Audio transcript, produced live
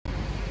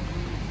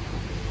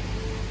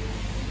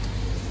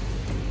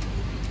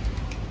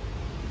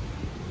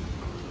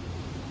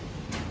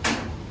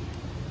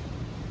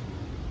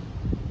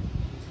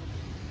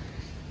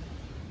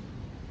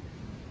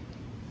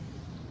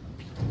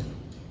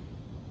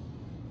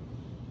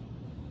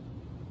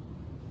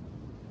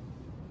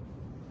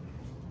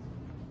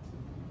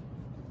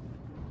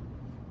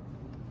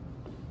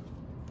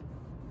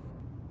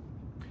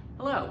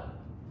Hello,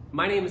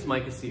 my name is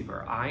Micah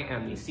Sieber. I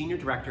am the Senior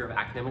Director of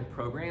Academic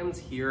Programs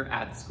here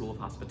at the School of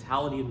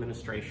Hospitality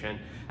Administration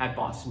at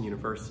Boston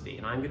University,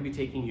 and I'm going to be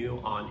taking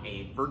you on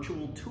a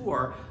virtual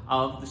tour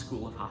of the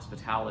School of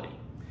Hospitality.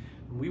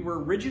 We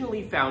were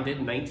originally founded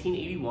in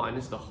 1981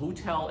 as the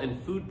Hotel and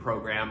Food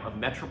Program of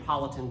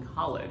Metropolitan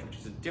College, which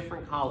is a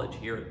different college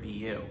here at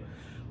BU.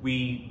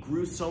 We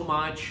grew so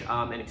much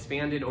and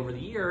expanded over the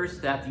years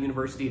that the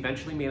university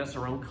eventually made us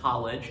our own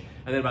college.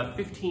 And then about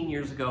 15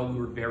 years ago, we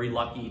were very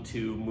lucky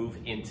to move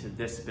into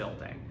this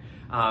building.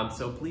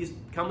 So please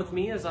come with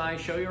me as I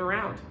show you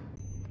around.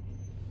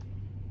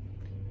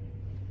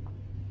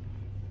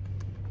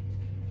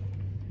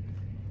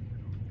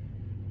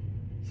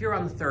 Here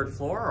on the third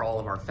floor are all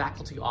of our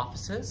faculty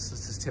offices.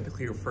 This is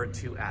typically referred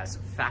to as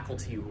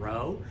faculty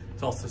row.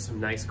 There's also some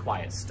nice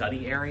quiet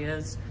study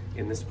areas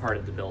in this part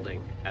of the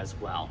building as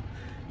well.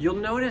 You'll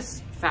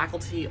notice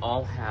faculty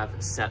all have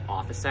set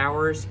office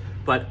hours,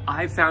 but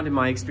I've found in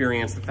my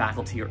experience the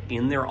faculty are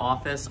in their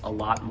office a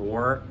lot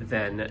more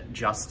than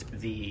just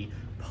the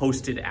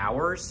posted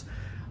hours.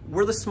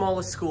 We're the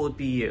smallest school at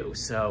BU,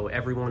 so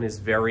everyone is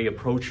very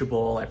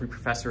approachable. Every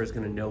professor is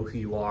going to know who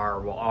you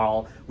are.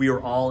 We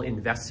are all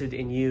invested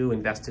in you,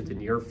 invested in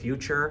your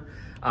future.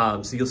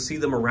 So you'll see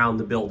them around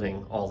the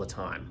building all the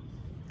time.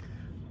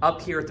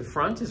 Up here at the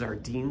front is our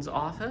dean's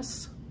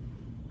office,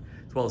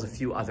 as well as a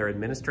few other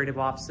administrative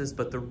offices,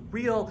 but the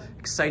real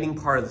exciting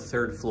part of the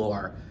third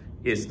floor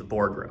is the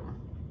boardroom.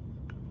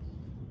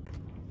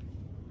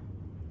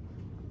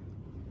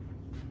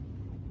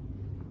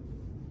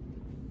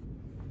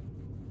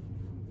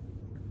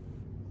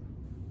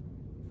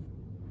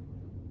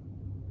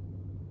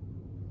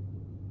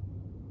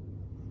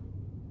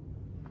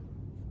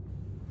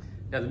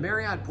 Now, the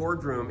Marriott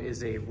Boardroom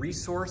is a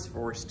resource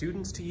for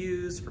students to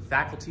use, for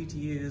faculty to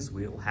use.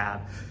 We'll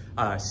have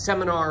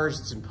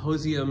seminars,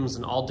 symposiums,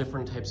 and all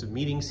different types of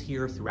meetings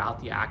here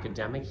throughout the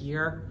academic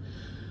year.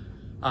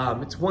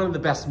 It's one of the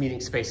best meeting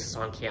spaces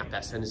on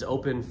campus and is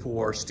open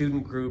for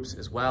student groups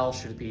as well,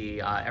 should it be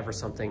ever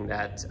something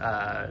that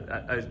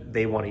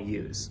they want to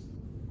use.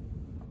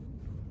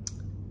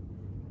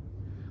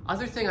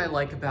 Other thing I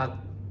like about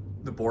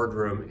the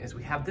boardroom is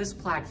we have this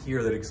plaque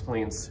here that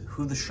explains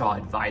who the Shaw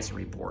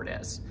Advisory Board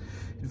is.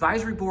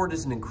 Advisory Board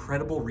is an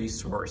incredible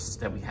resource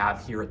that we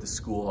have here at the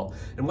school.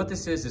 And what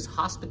this is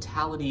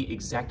hospitality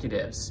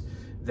executives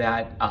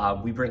that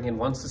we bring in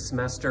once a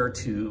semester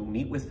to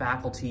meet with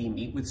faculty,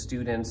 meet with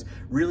students,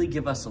 really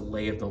give us a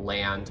lay of the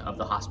land of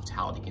the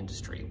hospitality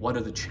industry. What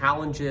are the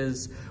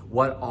challenges?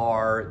 What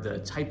are the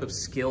type of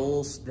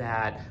skills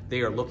that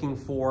they are looking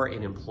for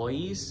in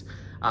employees?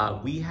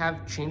 We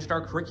have changed our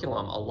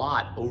curriculum a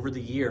lot over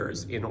the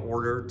years in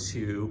order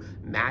to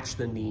match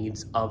the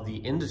needs of the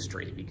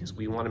industry, because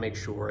we want to make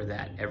sure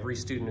that every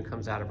student who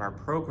comes out of our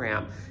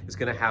program is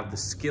going to have the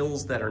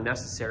skills that are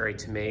necessary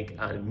to make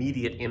an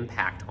immediate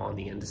impact on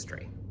the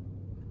industry.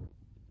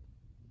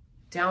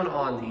 Down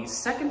on the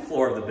second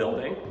floor of the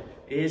building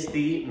is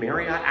the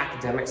Marriott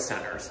Academic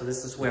Center. So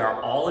this is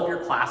where all of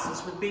your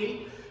classes would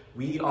be.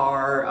 We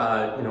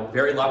are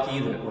very lucky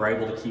that we're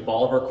able to keep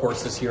all of our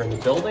courses here in the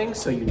building,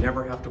 so you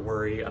never have to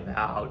worry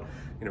about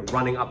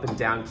running up and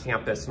down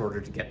campus in order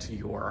to get to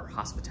your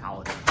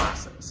hospitality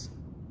classes.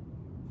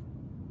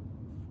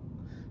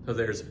 So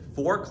there's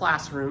 4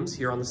 classrooms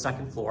here on the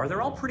second floor.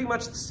 They're all pretty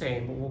much the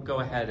same, but we'll go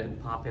ahead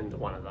and pop into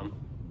one of them.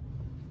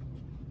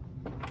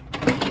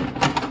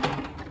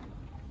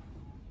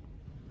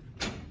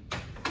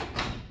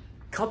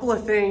 Couple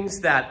of things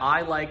that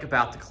I like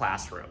about the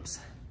classrooms.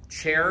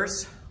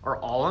 Chairs are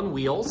all on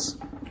wheels,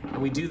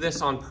 and we do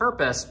this on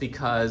purpose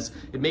because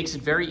it makes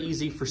it very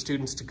easy for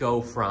students to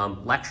go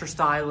from lecture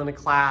style in a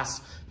class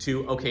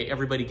to, okay,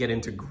 everybody get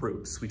into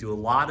groups. We do a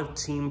lot of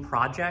team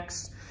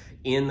projects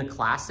in the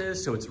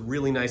classes, so it's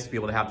really nice to be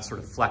able to have the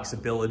sort of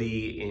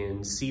flexibility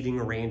in seating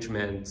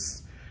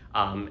arrangements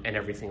and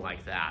everything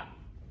like that.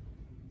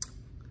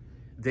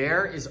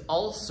 There is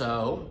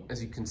also,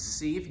 as you can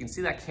see, if you can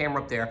see that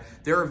camera up there,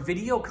 there are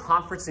video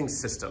conferencing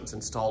systems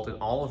installed in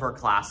all of our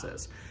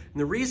classes. And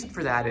the reason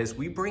for that is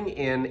we bring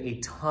in a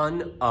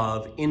ton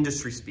of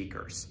industry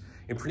speakers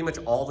in pretty much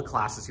all the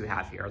classes you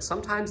have here.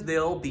 Sometimes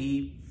they'll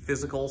be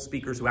physical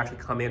speakers who actually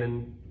come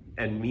in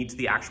and meet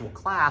the actual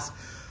class,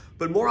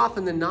 but more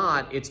often than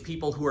not, it's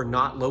people who are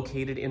not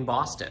located in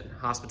Boston.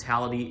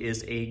 Hospitality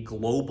is a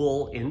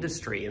global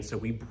industry, and so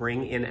we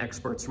bring in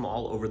experts from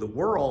all over the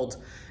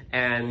world,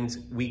 and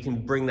we can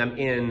bring them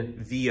in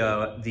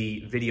via the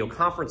video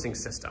conferencing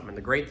system. And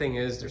the great thing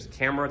is there's a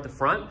camera at the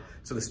front,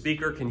 so the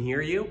speaker can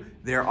hear you.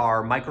 There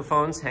are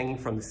microphones hanging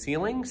from the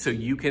ceiling, so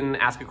you can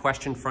ask a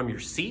question from your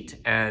seat,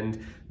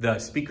 and the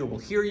speaker will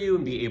hear you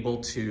and be able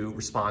to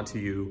respond to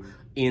you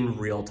in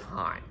real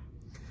time.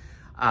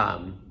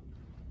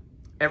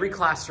 Every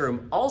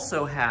classroom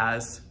also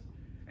has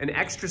an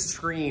extra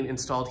screen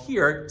installed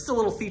here. It's a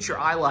little feature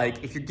I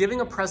like. If you're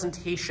giving a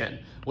presentation,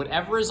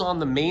 whatever is on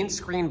the main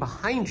screen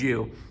behind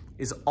you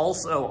is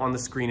also on the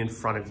screen in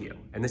front of you.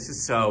 And this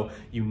is so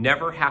you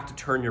never have to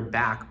turn your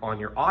back on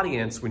your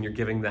audience when you're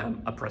giving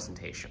them a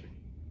presentation.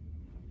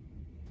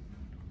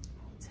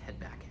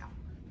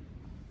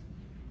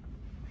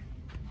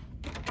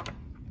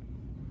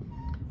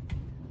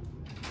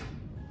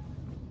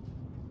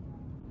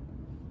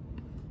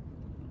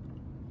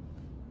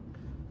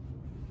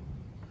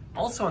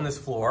 Also on this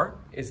floor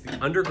is the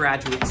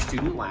Undergraduate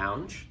Student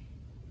Lounge.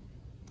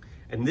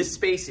 And this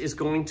space is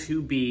going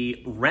to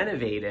be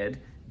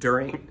renovated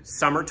during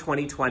summer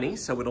 2020,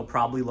 so it'll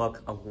probably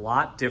look a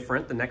lot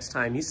different the next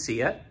time you see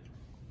it.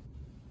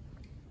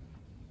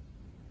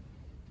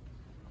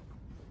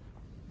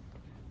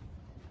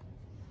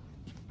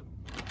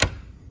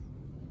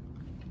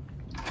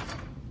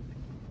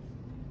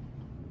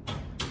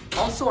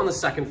 Also on the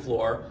second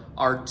floor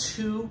are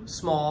two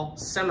small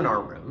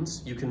seminar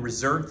rooms. You can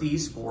reserve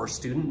these for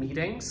student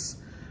meetings,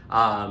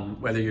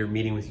 whether you're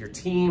meeting with your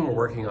team or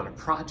working on a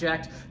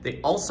project. They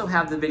also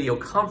have the video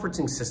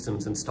conferencing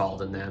systems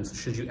installed in them, so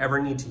should you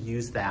ever need to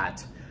use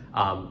that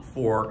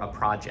for a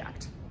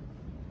project.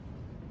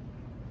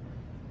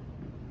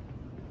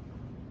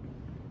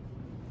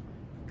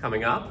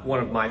 Coming up, one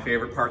of my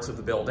favorite parts of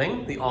the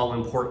building, the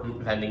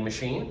all-important vending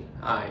machine.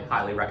 I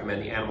highly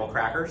recommend the animal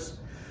crackers.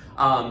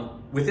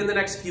 Within the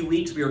next few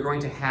weeks, we are going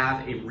to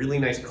have a really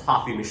nice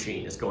coffee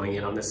machine is going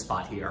in on this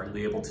spot here. You'll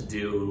be able to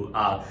do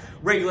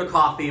regular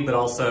coffee, but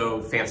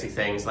also fancy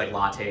things like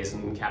lattes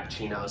and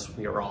cappuccinos.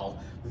 We are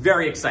all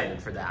very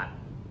excited for that.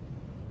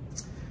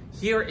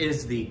 Here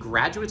is the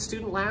Graduate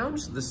Student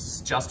Lounge. This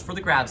is just for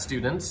the grad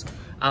students.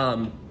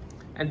 And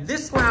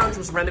this lounge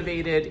was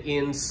renovated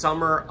in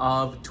summer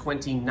of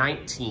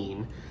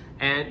 2019.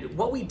 And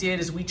what we did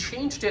is we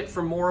changed it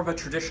from more of a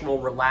traditional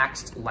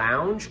relaxed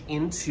lounge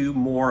into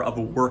more of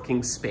a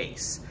working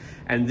space.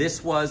 And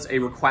this was a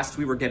request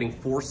we were getting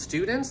for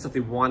students, that they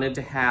wanted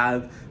to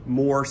have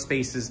more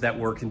spaces that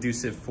were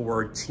conducive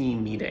for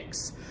team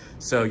meetings.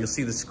 So you'll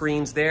see the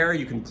screens there.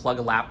 You can plug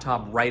a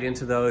laptop right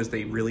into those.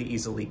 They really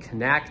easily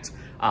connect.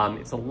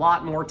 It's a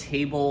lot more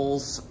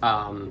tables.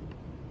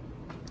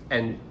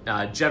 And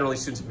generally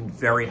students have been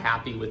very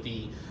happy with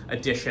the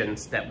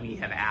additions that we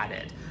have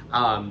added.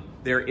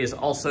 There is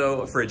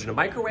also a fridge and a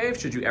microwave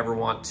should you ever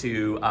want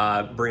to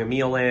bring a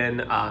meal in,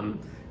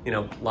 you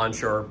know,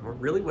 lunch or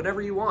really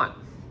whatever you want.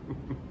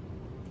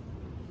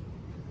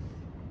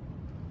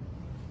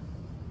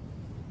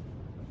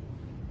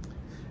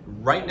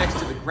 Right next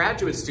to the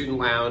Graduate Student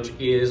Lounge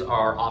is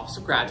our Office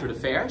of Graduate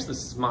Affairs.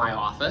 This is my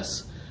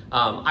office.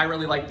 I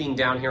really like being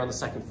down here on the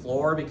second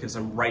floor because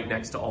I'm right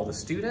next to all the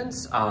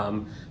students.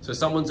 So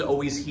someone's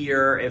always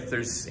here if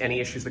there's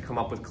any issues that come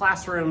up with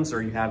classrooms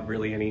or you have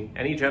really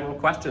any general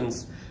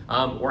questions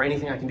or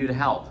anything I can do to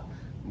help.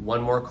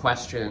 One more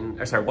classroom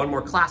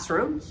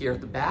here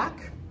at the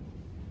back.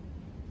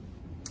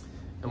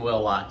 And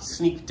we'll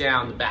sneak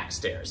down the back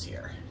stairs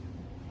here.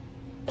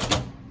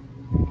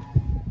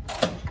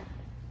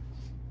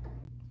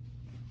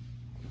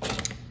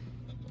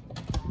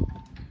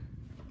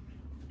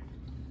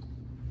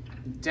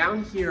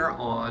 Down here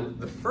on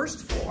the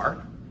first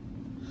floor,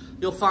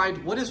 you'll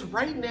find what is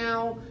right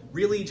now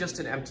really just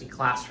an empty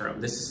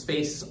classroom. This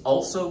space is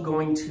also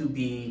going to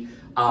be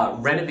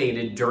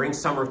renovated during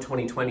summer of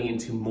 2020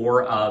 into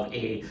more of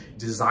a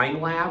design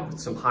lab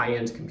with some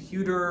high-end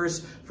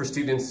computers for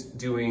students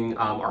doing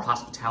our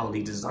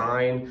hospitality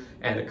design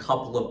and a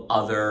couple of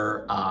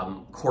other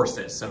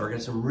courses. So we're going to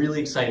have some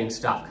really exciting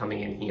stuff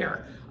coming in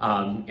here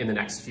in the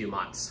next few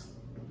months.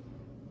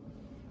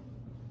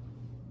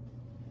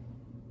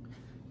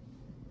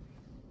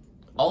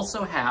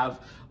 Also have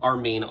our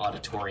main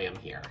auditorium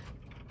here.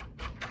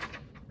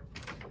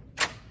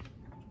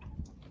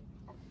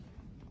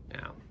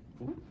 Now,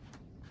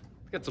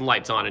 get some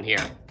lights on in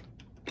here.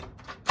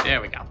 There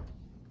we go.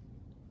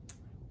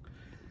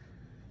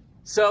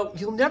 So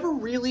you'll never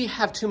really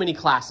have too many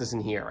classes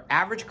in here.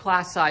 Average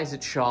class size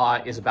at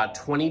Shaw is about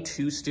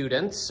 22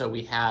 students, so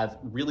we have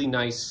really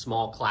nice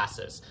small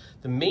classes.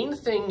 The main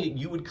thing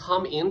you would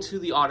come into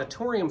the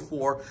auditorium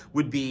for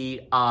would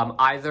be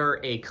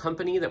either a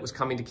company that was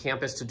coming to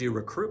campus to do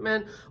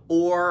recruitment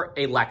or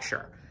a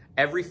lecture.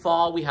 Every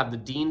fall we have the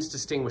Dean's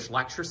Distinguished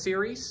Lecture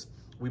Series.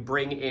 We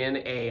bring in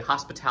a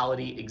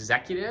hospitality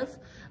executive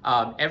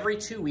every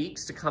 2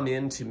 weeks to come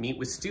in to meet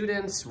with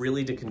students,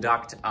 really to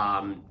conduct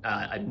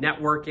a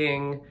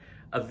networking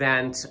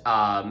event,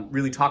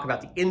 really talk about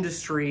the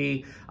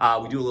industry.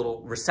 We do a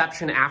little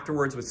reception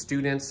afterwards with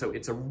students, so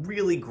it's a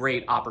really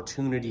great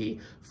opportunity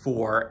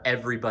for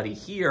everybody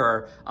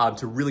here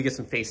to really get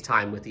some face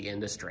time with the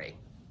industry.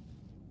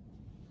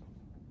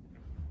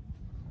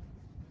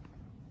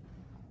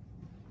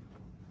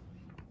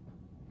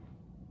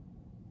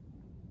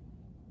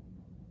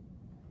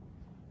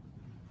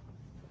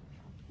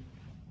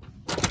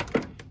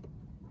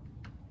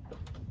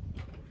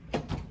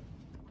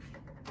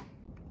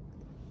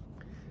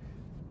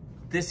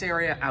 This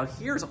area out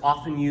here is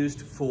often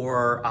used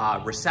for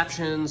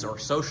receptions or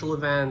social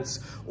events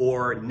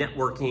or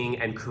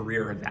networking and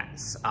career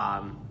events.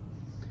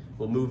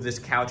 We'll move this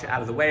couch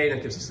out of the way and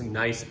it gives us a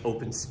nice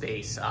open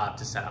space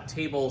to set up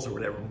tables or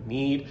whatever we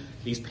need.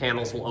 These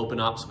panels will open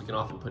up so we can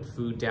often put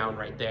food down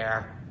right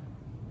there.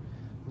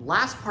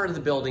 Last part of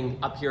the building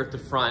up here at the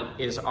front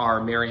is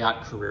our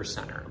Marriott Career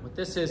Center. What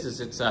this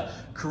is it's a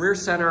career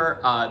center.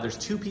 There's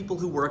 2 people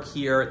who work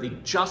here. They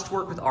just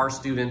work with our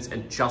students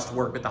and just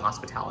work with the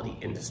hospitality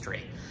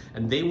industry.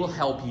 And they will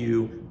help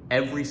you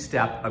every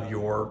step of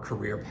your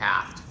career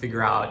path to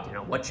figure out,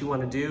 what you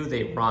want to do.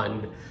 They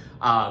run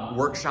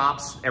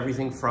workshops,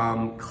 everything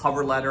from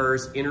cover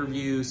letters,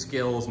 interview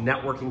skills,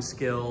 networking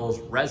skills,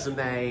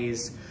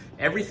 resumes,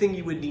 everything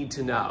you would need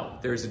to know.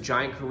 There's a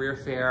giant career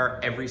fair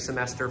every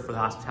semester for the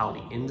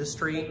hospitality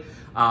industry.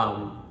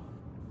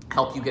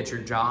 Help you get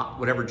your job,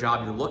 whatever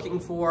job you're looking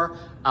for.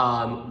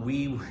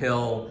 We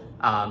will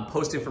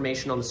post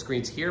information on the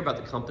screens here about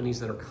the companies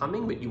that are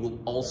coming, but you will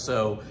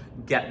also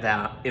get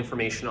that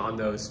information on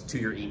those to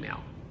your email.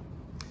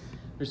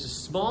 There's a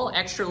small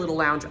extra little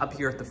lounge up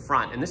here at the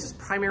front, and this is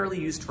primarily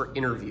used for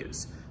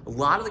interviews. A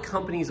lot of the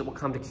companies that will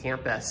come to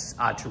campus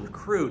to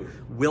recruit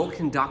will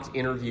conduct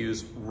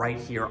interviews right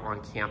here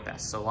on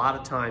campus. So a lot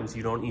of times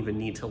you don't even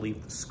need to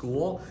leave the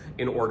school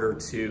in order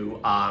to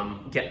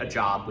get a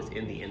job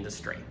within the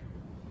industry.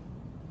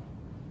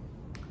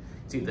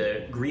 See,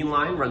 the green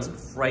line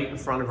runs right in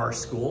front of our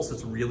school, so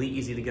it's really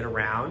easy to get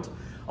around.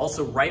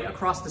 Also, right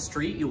across the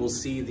street, you will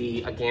see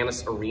the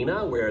Aganis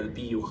Arena, where the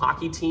BU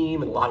hockey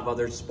team and a lot of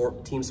other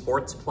team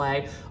sports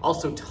play.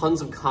 Also,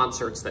 tons of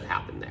concerts that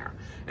happen there.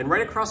 And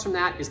right across from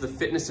that is the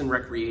Fitness and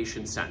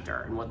Recreation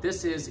Center. And what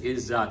this is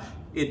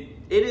it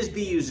is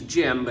BU's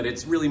gym, but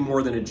it's really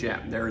more than a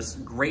gym. There's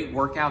great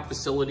workout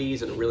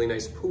facilities and a really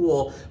nice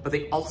pool, but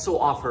they also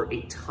offer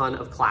a ton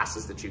of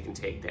classes that you can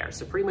take there.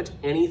 So pretty much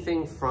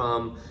anything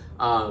from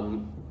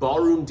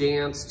ballroom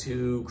dance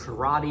to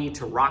karate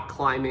to rock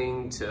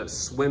climbing to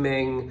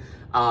swimming,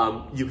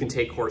 you can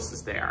take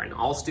courses there. And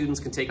all students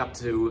can take up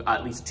to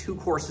at least 2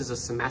 courses a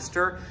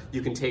semester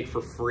you can take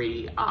for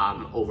free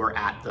over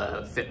at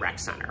the Fit Rec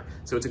Center.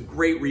 So it's a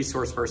great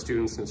resource for our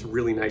students, and it's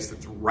really nice that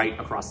it's right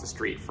across the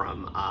street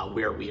from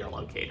where we are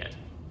located.